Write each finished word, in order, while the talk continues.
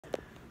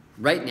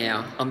right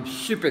now, I'm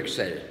super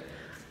excited.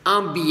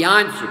 I'm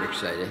beyond super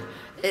excited.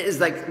 It is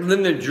like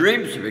living a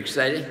dream super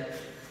excited.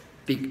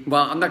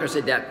 Well, I'm not going to say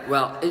that.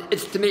 Well,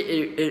 it's to me,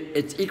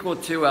 it's equal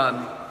to,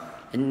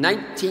 in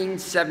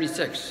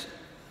 1976,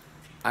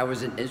 I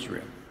was in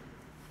Israel.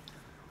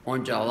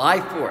 On July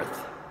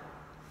 4th,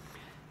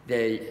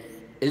 the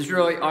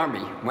Israeli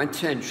army went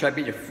to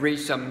Entebbe to free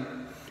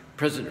some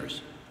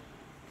prisoners.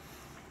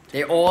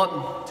 They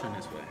all... Turn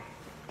this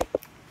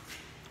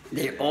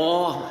way.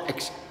 All the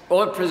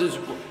prisoners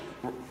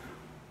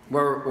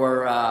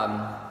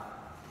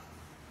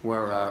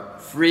were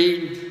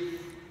freed.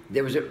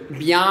 There was a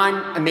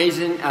beyond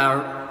amazing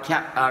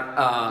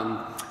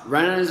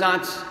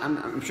renaissance.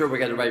 I'm sure we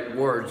got the right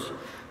words,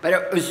 but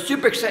it was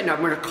super exciting.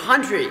 When the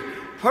country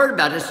heard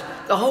about this,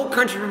 the whole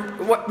country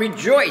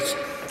rejoiced.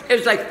 It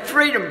was like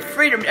freedom,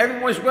 freedom.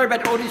 Everyone was worried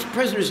about all these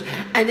prisoners,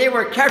 and they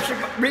were captured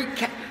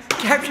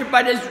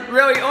by the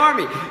Israeli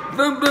army.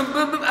 Boom, boom,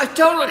 boom, boom. A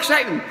total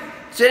excitement.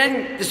 So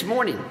then this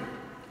morning,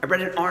 I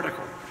read an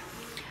article.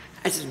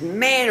 I said,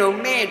 man, oh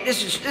man, this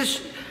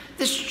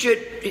should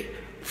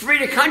free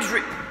the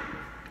country.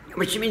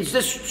 Which means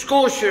this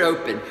school should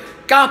open,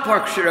 golf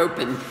park should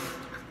open,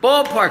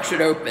 ballpark should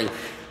open,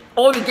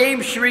 all the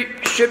games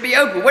should be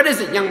open. What is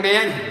it, young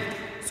man?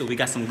 So we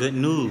got some good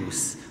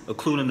news,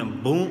 including the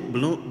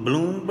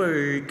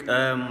Bloomberg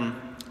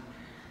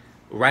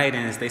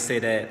writings. They say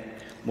that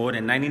more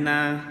than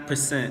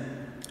 99%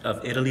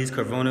 of Italy's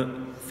corona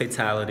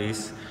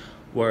fatalities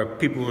were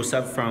people who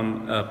suffer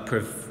from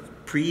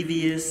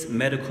previous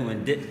medical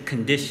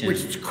condition,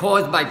 which is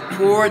caused by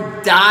poor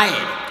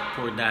diet.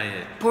 Poor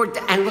diet.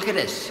 And look at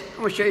this. I'm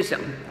going to show you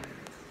something.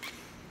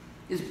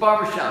 This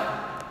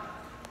barbershop,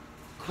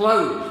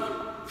 closed.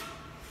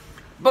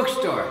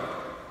 Bookstore,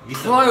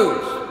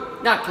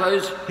 closed. Not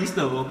closed. He's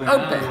still open.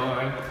 Open.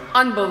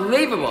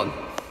 Unbelievable.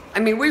 I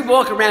mean, we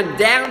walk around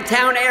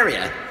downtown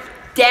area.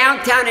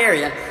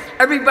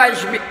 Everybody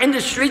should be in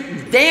the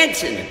street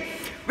dancing,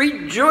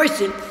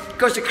 rejoicing,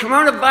 because the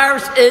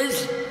coronavirus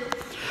is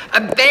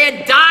a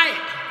bad diet.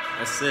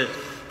 That's it.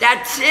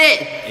 That's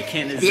it. It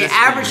can't exist. The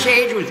average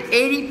age was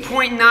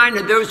 80.9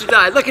 of those who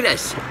died. Look at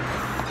this.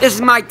 This is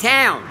my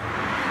town.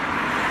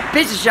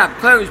 Pizza shop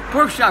closed,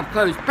 pork shop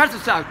closed, pretzel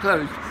shop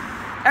closed.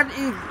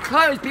 Everything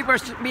closed. People are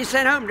being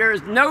sent home. There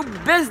is no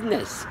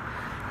business.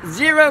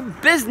 Zero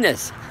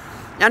business.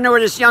 I know where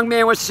this young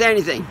man wants to say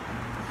anything.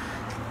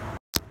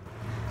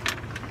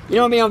 You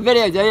don't want me on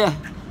video, do you?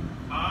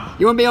 Huh?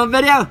 You want me on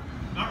video?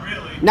 Not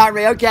really. Not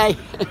really, okay.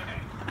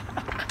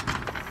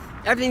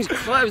 Everything's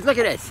closed. Look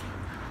at this.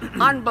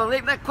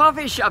 Unbelievable. That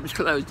coffee shop's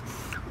closed.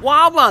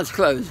 Wawa's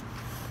closed.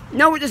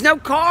 No, there's no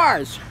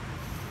cars.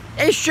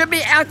 It should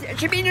be out there. It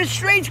should be in the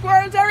streets.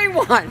 Where's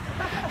everyone?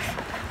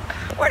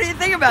 What do you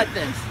think about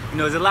this? You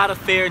know, there's a lot of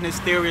fear and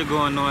hysteria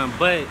going on,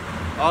 but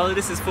all of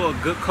this is for a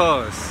good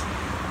cause.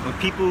 When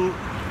people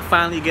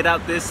finally get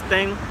out this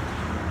thing,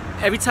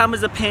 every time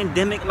there's a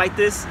pandemic like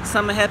this,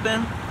 something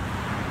happen,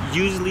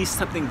 usually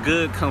something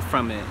good comes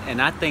from it.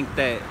 And I think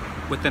that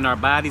within our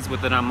bodies,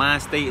 within our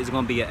mind state, is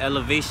going to be an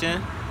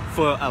elevation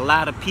for a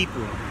lot of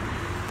people.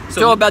 It's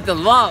all about the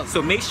love.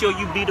 So make sure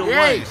you be the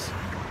one.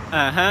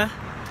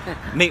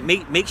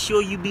 Make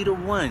sure you be the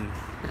one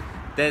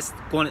that's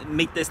going to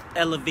make this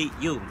elevate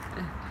you.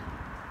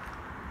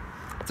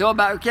 It's all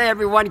about, okay,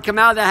 everyone, come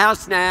out of the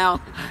house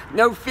now.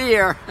 No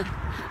fear.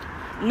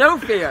 No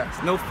fear.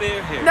 There's no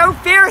fear here. No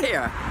fear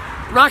here.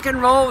 Rock and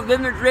roll,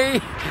 living the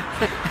dream.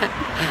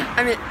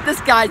 I mean,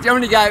 this guy's the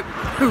only guy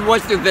who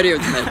wants to do videos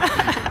with me.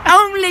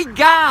 Only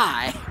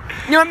guy.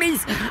 You know what I mean?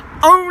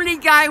 Only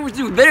guy who wants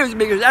to do videos with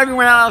me because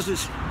everyone else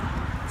is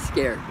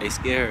scared. They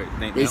scared.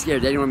 They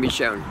scared. They don't want to be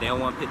shown. They don't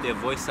want to put their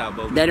voice out,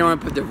 but they don't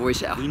want to put their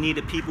voice out. We need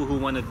the people who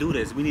want to do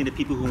this. We need the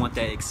people who want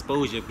that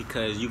exposure,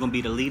 because you're going to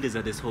be the leaders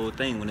of this whole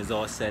thing when it's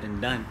all said and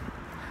done.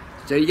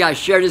 So you guys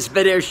share this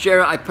video,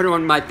 share it. I put it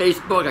on my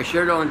Facebook. I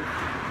share it on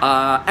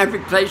every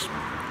place.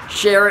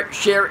 Share it,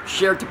 share it,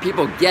 share it to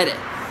people. Get it.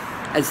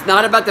 It's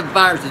not about the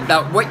virus. It's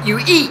about what you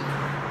eat.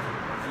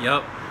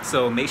 Yup.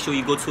 So make sure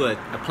you go to a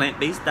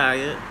plant-based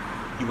diet.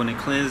 You want to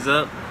cleanse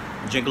up,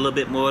 drink a little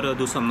bit more water,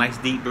 do some nice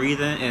deep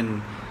breathing,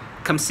 and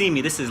come see me.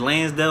 This is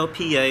Lansdale,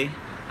 PA.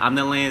 I'm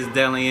the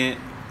Lansdalean.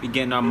 We're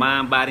getting our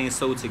mind, body, and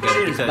soul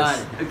together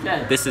because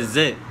Okay. this is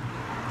it.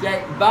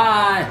 Okay,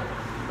 bye.